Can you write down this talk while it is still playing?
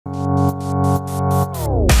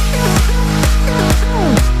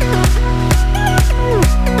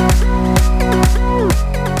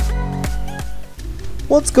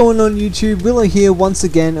What's going on YouTube? Willow here once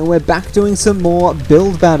again, and we're back doing some more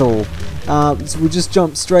Build Battle. So we just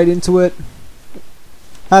jumped straight into it.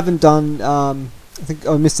 Haven't done, I think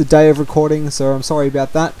I missed a day of recording, so I'm sorry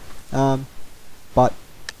about that. But,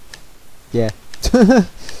 yeah.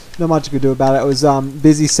 Not much I could do about it. I was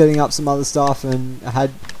busy setting up some other stuff, and I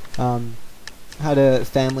had a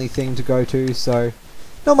family thing to go to, so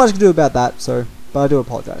not much I could do about that, but I do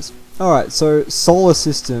apologize. Alright, so solar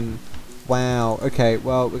system. Wow, okay,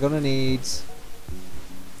 well, we're gonna need...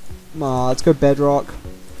 let's go bedrock.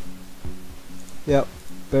 Yep,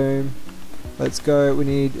 boom. Let's go, we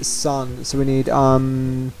need sun. So we need,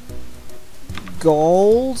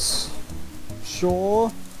 gold.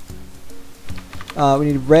 Sure. We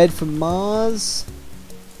need red for Mars.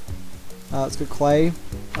 Let's go clay.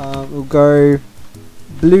 We'll go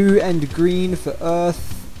blue and green for Earth.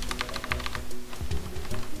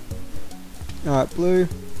 Alright, blue.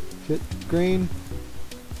 Shit, green.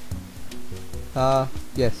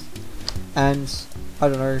 Yes. And, I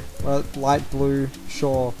don't know, light blue,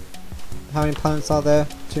 sure. How many planets are there?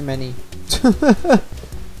 Too many. Is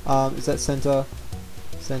that center?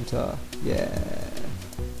 Center, yeah.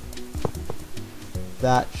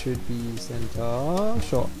 That should be center,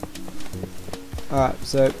 sure. Alright,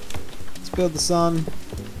 so, let's build the sun.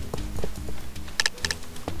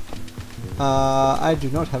 I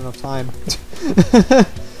do not have enough time.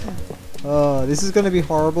 Oh, this is going to be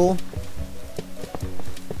horrible.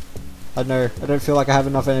 I know, I don't feel like I have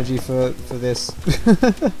enough energy for this.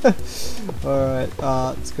 Alright,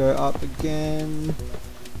 let's go up again.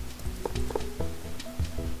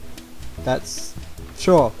 That's...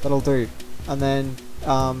 sure, that'll do. And then,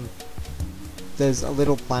 there's a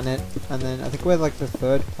little planet, and then I think we're like the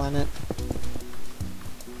third planet.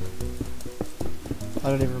 I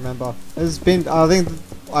don't even remember. It's been, I think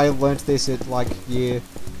I learnt this at like year...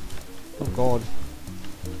 oh god.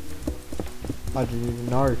 I don't even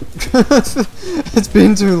know. It's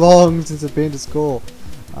been too long since I've been to school.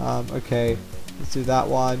 Okay, let's do that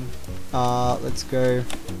one. Let's go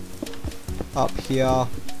up here.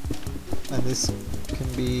 And this can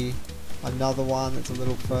be another one that's a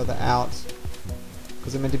little further out.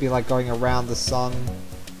 Because they're meant to be like going around the sun.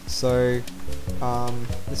 So,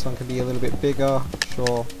 this one can be a little bit bigger.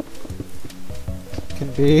 Sure.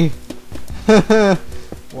 Can be.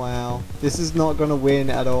 Wow, this is not gonna win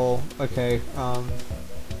at all. Okay,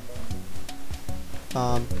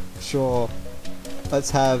 sure.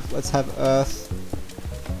 Let's have Earth.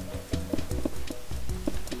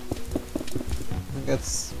 I think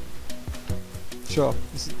that's sure.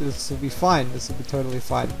 This will be fine. This will be totally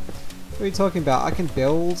fine. What are you talking about? I can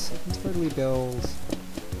build. I can totally build.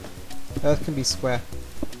 Earth can be square.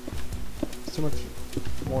 There's too much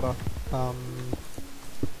water.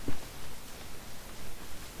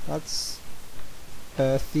 That's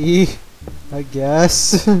earthy, I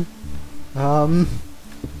guess.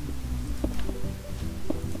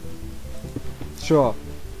 Sure.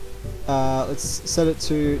 Let's set it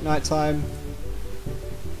to nighttime.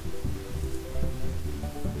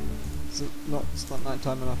 It's not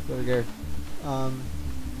nighttime enough. There we go.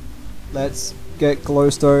 Let's get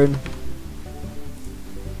glowstone.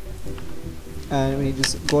 And we need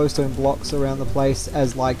just glowstone blocks around the place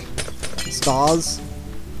as like stars.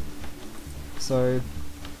 So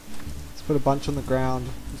let's put a bunch on the ground,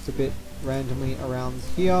 just a bit randomly around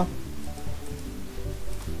here.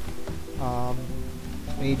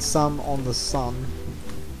 We need some on the sun,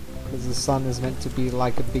 because the sun is meant to be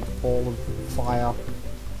like a big ball of fire.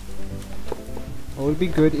 It would be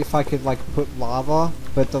good if I could like put lava,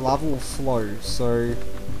 but the lava will flow, so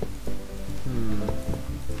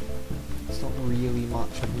there's not really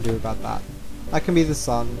much I can do about that. That can be the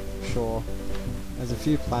sun, sure. There's a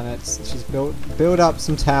few planets. Let's just build up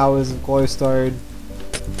some towers of glowstone.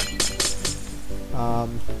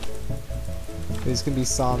 These can be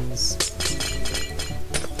suns.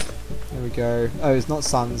 There we go. Oh, it's not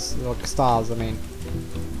suns, like stars, I mean.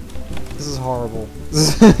 This is horrible.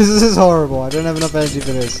 This is horrible. I don't have enough energy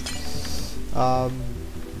for this.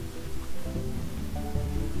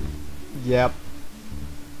 Yep.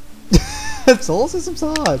 Solar system's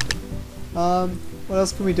hard. What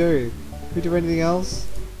else can we do? Can we do anything else?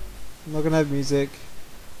 I'm not gonna have music.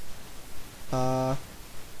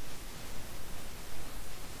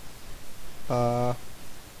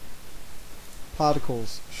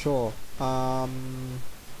 Particles, sure.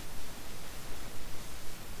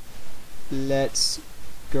 Let's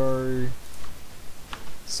go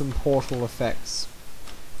some portal effects.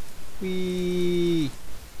 Whee!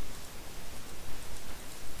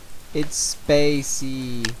 It's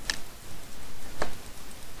spacey.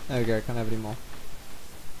 There we go, can't have any more.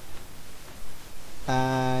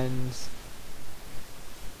 And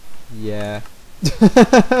yeah.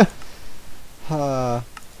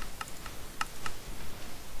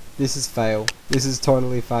 This is fail. This is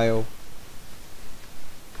totally fail.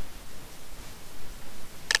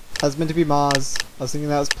 That's meant to be Mars. I was thinking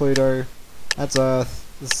that was Pluto. That's Earth.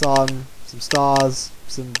 The Sun. Some stars.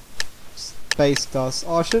 Some space dust.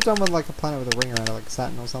 Oh, I should have done with like a planet with a ring around it, like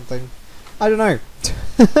Saturn or something. I don't know.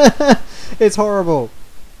 It's horrible.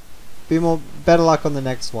 Better luck on the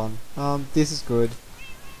next one. This is good.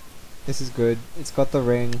 This is good. It's got the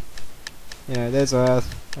ring. You know, there's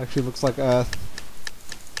Earth. Actually looks like Earth.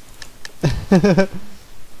 I'm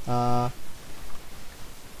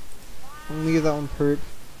gonna give that one poop.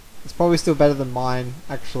 It's probably still better than mine,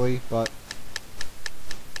 actually, but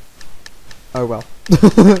oh well.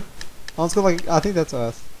 I was like, I think that's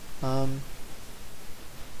Earth.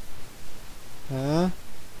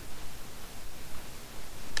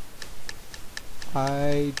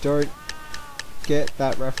 I don't get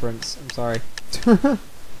that reference. I'm sorry.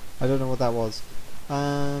 I don't know what that was.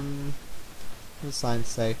 What does science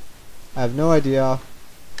say? I have no idea.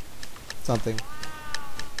 Something.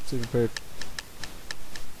 Super poop.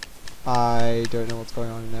 I don't know what's going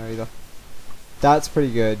on in there either. That's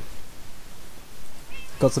pretty good.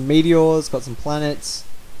 Got some meteors, got some planets.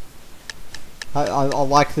 I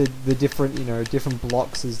like the different, you know, different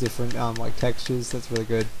blocks as different like textures. That's really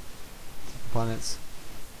good. Planets.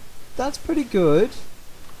 That's pretty good.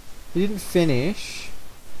 You didn't finish.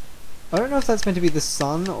 I don't know if that's meant to be the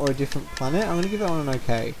sun or a different planet. I'm gonna give that one an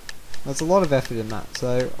okay. There's a lot of effort in that,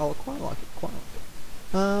 so I'll quite like it. Quite like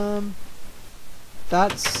it.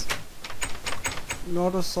 That's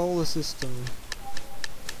not a solar system.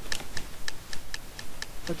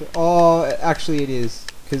 Okay. Oh, actually it is,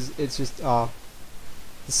 because it's just the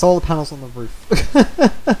solar panels on the roof.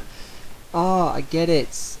 Oh, I get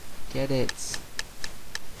it. Get it.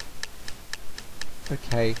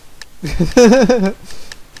 Okay.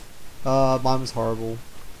 Mine was horrible.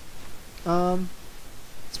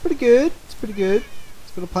 It's pretty good. It's pretty good.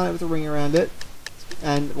 It's got a planet with a ring around it.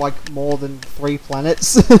 And like more than 3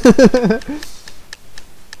 planets.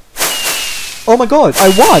 Oh my god, I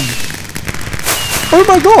won! Oh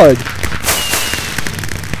my god!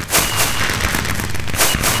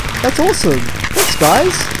 That's awesome! Thanks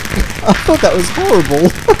guys! I thought that was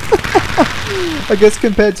horrible. I guess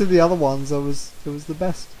compared to the other ones, it was the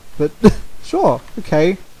best. But sure,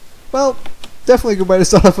 okay. Well, definitely a good way to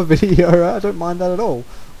start off a video. I don't mind that at all.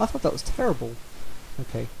 I thought that was terrible.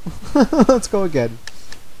 Okay, let's go again.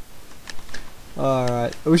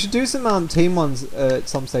 Alright, we should do some team ones at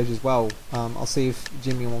some stage as well. I'll see if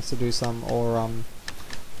Jimmy wants to do some, or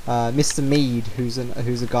Mr. Mead, who's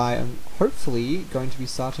a guy I'm hopefully going to be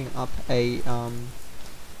starting up a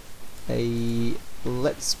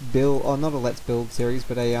let's build, or not a let's build series,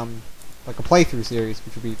 but a like a playthrough series,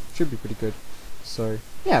 which should be pretty good. So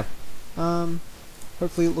yeah,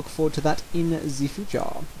 hopefully look forward to that in the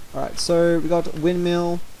future. Alright, so we got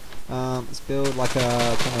Windmill. Let's build like a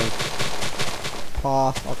kind of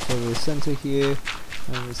path up to the center here,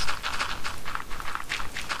 and just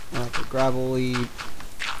like a gravelly,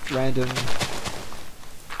 random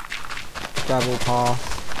gravel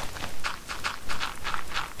path.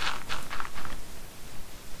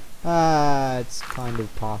 It's kind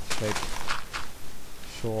of path shaped.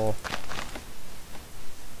 Sure.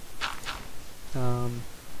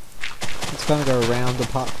 It's gonna go around the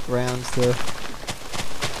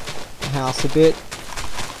house a bit.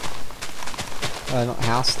 Not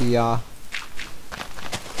house, the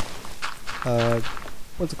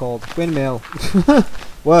what's it called? Windmill.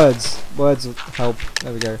 Words help.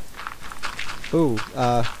 There we go. Ooh,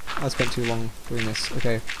 I spent too long doing this.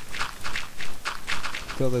 Okay.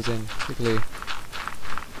 Fill those in quickly.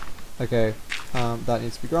 Okay, that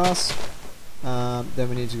needs to be grass. Then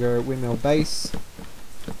we need to go windmill base.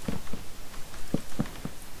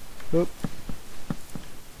 Oop.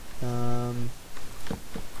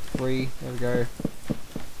 3, there we go.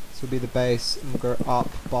 This will be the base, and we'll go up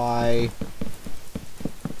by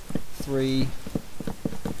 3.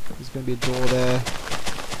 There's going to be a door there,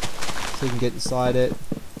 so you can get inside it.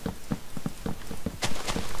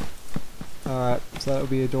 Alright, so that will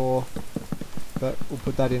be a door, but we'll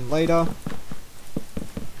put that in later.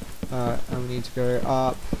 Alright, and we need to go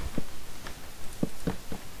up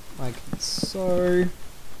like so.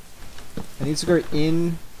 I need to go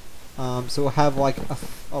in, so we'll have like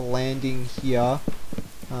a landing here,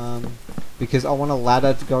 because I want a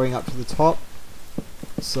ladder going up to the top.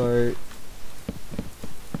 So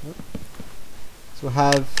we'll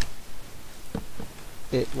have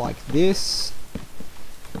it like this,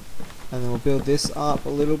 and then we'll build this up a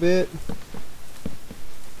little bit.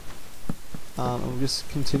 and we'll just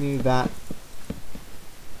continue that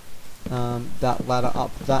that ladder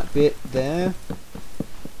up that bit there,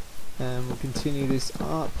 and we'll continue this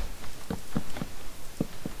up.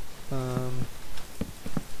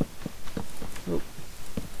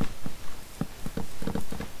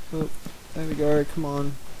 Oh, there we go, come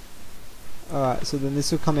on. Alright, so then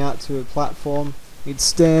this will come out to a platform. Need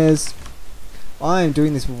stairs. I am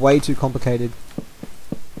doing this way too complicated.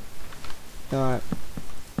 Alright.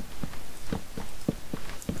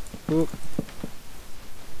 Oop.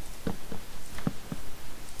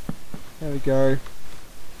 There we go.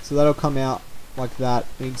 So that'll come out like that.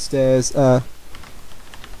 Need stairs.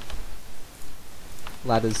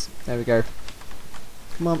 Ladders. There we go.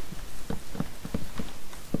 Come on.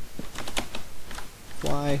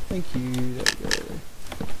 Fly. Thank you. There we go.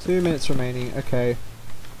 2 minutes remaining. Okay.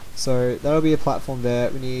 So that'll be a platform there.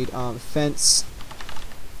 We need fence.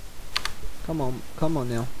 Come on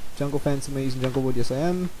now. Jungle fence. Am I using jungle wood? Yes, I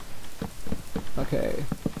am. Okay.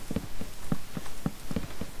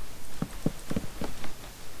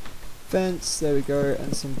 Fence. There we go.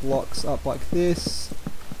 And some blocks up like this.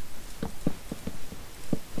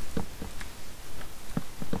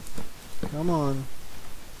 Come on.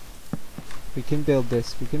 We can build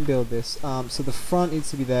this. We can build this. So the front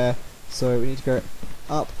needs to be there. So we need to go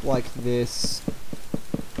up like this.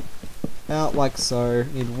 Out like so.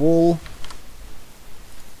 Need wool.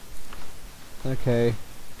 Okay.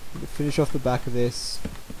 Finish off the back of this.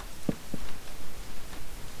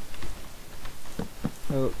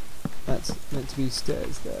 Oh, that's meant to be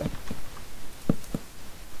stairs there.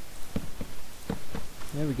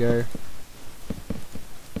 There we go.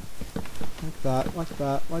 Like that, like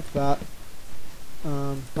that, like that.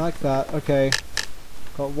 Like that. Okay.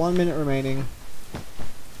 Got 1 minute remaining.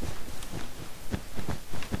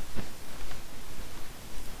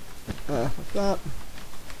 Like that.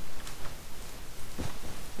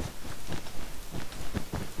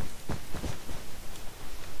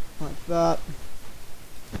 Like that.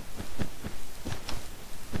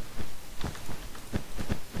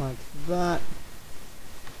 Like that.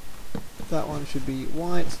 That one should be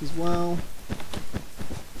white as well.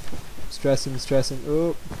 Stressing, stressing.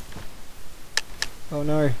 Oh. Oh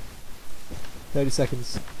no. 30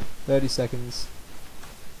 seconds. 30 seconds.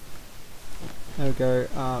 There we go.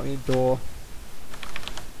 We need door.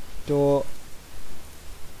 Door.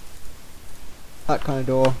 That kind of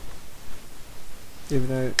door. Even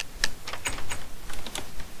though...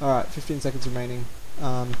 Alright, 15 seconds remaining.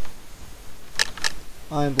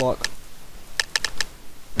 Iron block.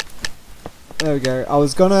 There we go. I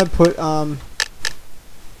was gonna put, it's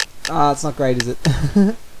not great, is it?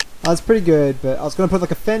 It's pretty good, but I was gonna put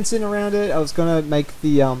like a fence in around it. I was gonna make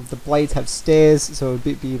the blades have stairs, so it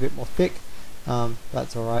would be a bit more thick.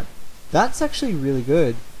 That's alright. That's actually really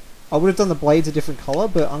good. I would have done the blades a different color,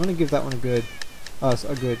 but I'm gonna give that one a good. Oh,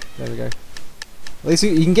 so good. There we go. At least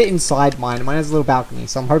you can get inside mine. Mine has a little balcony,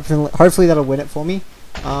 so I'm hopefully that'll win it for me.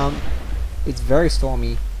 It's very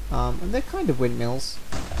stormy, and they're kind of windmills.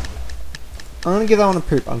 I'm gonna give that one a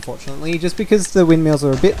poop, unfortunately, just because the windmills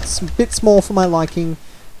are a bit small for my liking.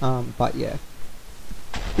 But yeah,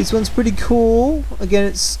 this one's pretty cool. Again,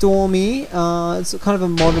 it's stormy. It's kind of a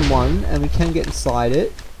modern one, and we can get inside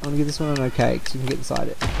it. I'm gonna give this one an okay, because we can get inside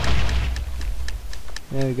it.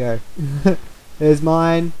 There we go. There's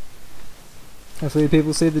mine. Hopefully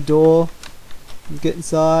people see the door. Get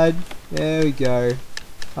inside. There we go.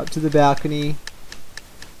 Up to the balcony.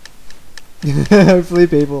 Hopefully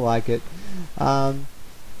people like it. That's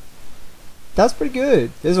pretty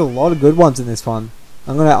good. There's a lot of good ones in this one.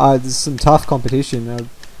 I'm gonna. There's some tough competition.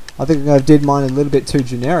 I think I did mine a little bit too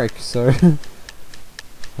generic, so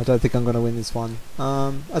I don't think I'm gonna win this one.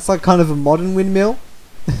 That's like kind of a modern windmill.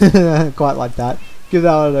 Quite like that. Give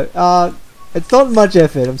that one a. It's not much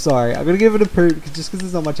effort. I'm sorry. I'm gonna give it a poop just because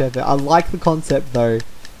there's not much effort. I like the concept though.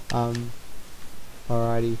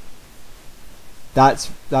 Alrighty.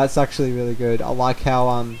 That's actually really good. I like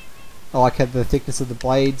how the thickness of the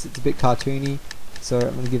blades. It's a bit cartoony, so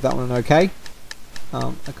I'm gonna give that one an okay.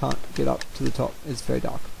 I can't get up to the top. It's very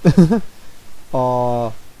dark.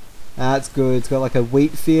 Oh, that's good. It's got like a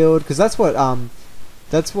wheat field, because that's what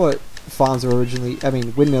farms are originally. I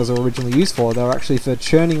mean, windmills are originally used for. They were actually for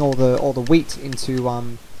churning all the wheat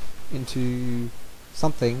into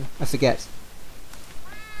something. I forget.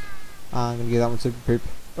 I'm gonna give that one super poop.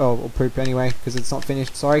 Oh, or poop anyway, because it's not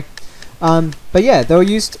finished. Sorry. But yeah, they were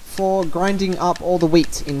used for grinding up all the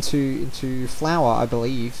wheat into flour, I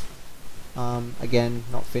believe. Again,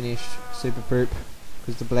 not finished. Super poop,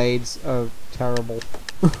 because the blades are terrible.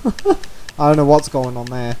 I don't know what's going on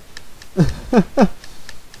there.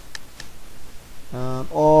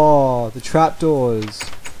 Oh, Wow, the trapdoors.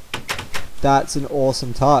 That's an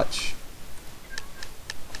awesome touch.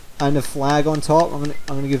 And a flag on top. I'm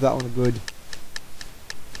gonna give that one a good.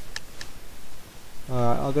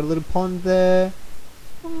 Alright, I've got a little pond there.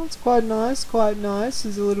 Oh, that's quite nice, quite nice.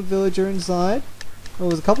 There's a little villager inside. Oh,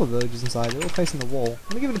 there's a couple of villagers inside. They're all facing the wall. I'm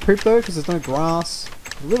gonna give it a poop though, because there's no grass.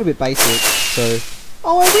 A little bit basic, so...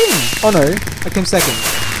 Oh, I win! Oh no, I came second.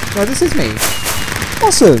 No, this is me.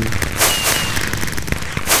 Awesome!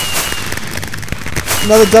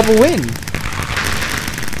 Another double win!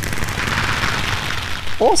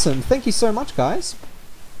 Awesome, thank you so much, guys.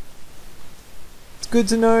 It's good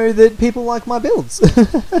to know that people like my builds.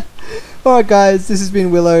 Alright guys, this has been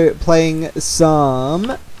Willow playing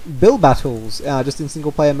some build battles, just in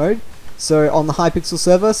single player mode. So on the hypixel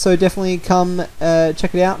server, so definitely come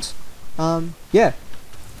check it out. Yeah,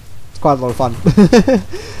 it's quite a lot of fun.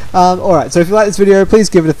 Alright, so if you like this video, please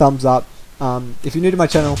give it a thumbs up. If you're new to my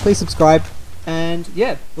channel, please subscribe. And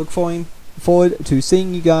yeah, look forward to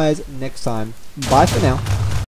seeing you guys next time. Bye for now.